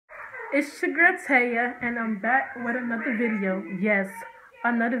It's your girl Taya, and I'm back with another video. Yes,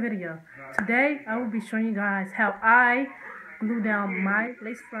 another video. Today, I will be showing you guys how I glue down my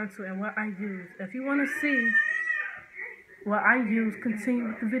lace frontal and what I use. If you want to see what I use, continue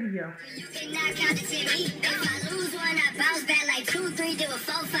with the video.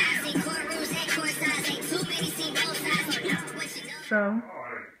 So,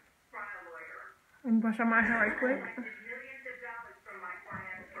 I'm brushing my hair right quick,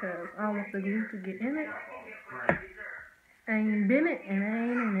 because I don't want the glue to get in it. I ain't been it and I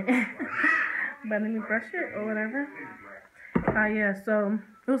ain't in it. But let me brush it or whatever. Yeah, so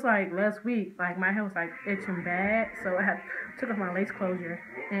it was like last week, like my hair was like itching bad, so I took off my lace closure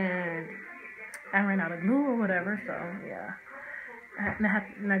and I ran out of glue or whatever, so yeah.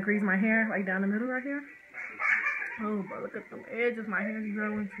 And I greased my hair like down the middle right here. Oh, but look at them edges, my hair is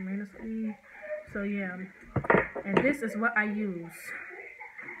growing tremendously. So yeah, and this is what I use.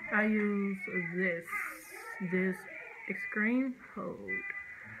 I use this extreme hold,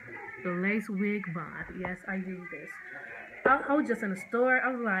 the lace wig bond. Yes, I use this. I was just in the store. I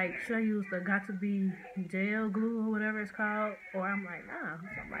was like, should I use the Got To Be gel glue or whatever it's called? Or I'm like, nah.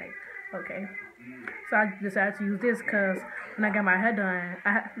 So I'm like, okay. So I decided to use this because when I got my hair done,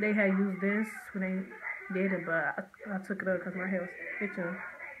 they had used this when they did it, but I took it up because my hair was itching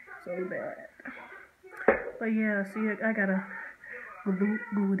so bad. But yeah, see, I gotta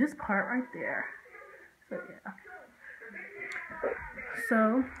glue this part right there. So yeah.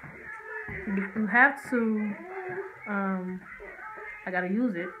 So you have to. I gotta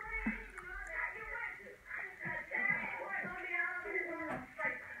use it.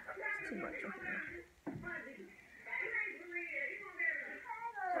 It's too much of it.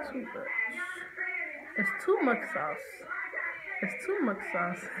 Too much. It's too much sauce. It's too much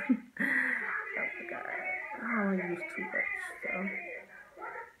sauce. Oh my god. I don't want to use too much. So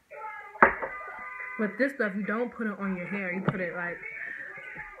with this stuff, you don't put it on your hair. You put it like.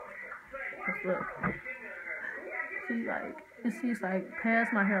 Just look. See, like, it's like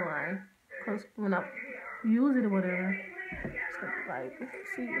past my hairline. Cause when I use it or whatever, it's gonna be like,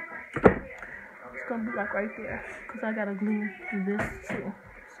 see, it's gonna be like right there. Cause I gotta glue this too.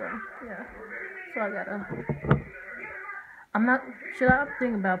 So yeah. So I gotta. I'm not. Should I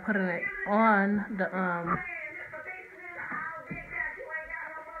think about putting it on the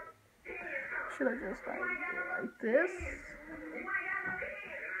Should I just like do it like this?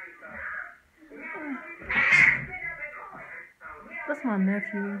 That's my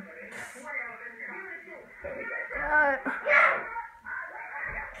nephew. God.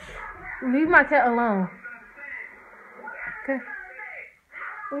 Leave my cat alone. Okay.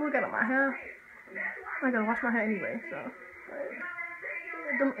 Oh, we got on my hair. I gotta wash my hair anyway, so.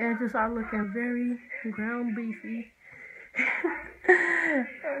 Like, them edges are looking very ground beefy.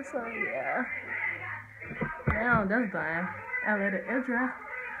 So, yeah. Now that's done. I let it air dry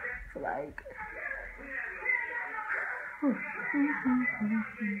for like. I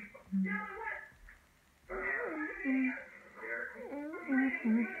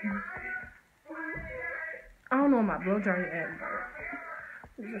don't know where my blow dryer at,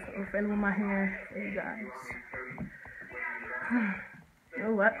 but I'm just offended with my hair for you guys. You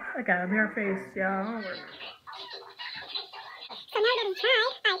know what? I got a bare face, y'all. Don't worry. So now that it's dry,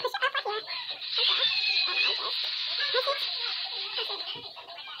 I push it up right here.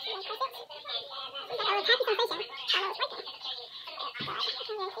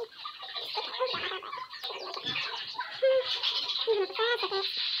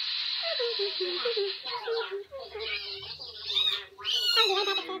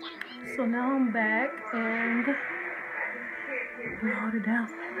 So now I'm back and we hold it down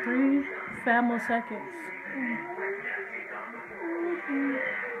 5 more seconds.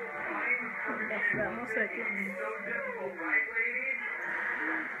 5 more seconds.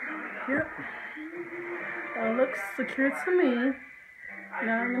 Yep. That looks secure to me.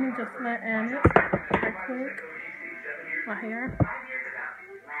 Now let me just let in it right quick. My hair.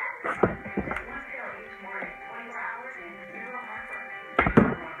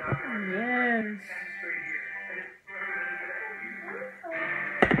 Yes.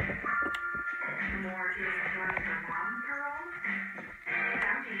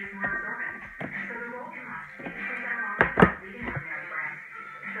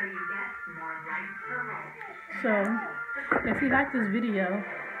 So, if you like this video,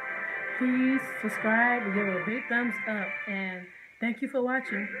 please subscribe and give it a big thumbs up. And thank you for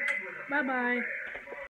watching. Bye-bye.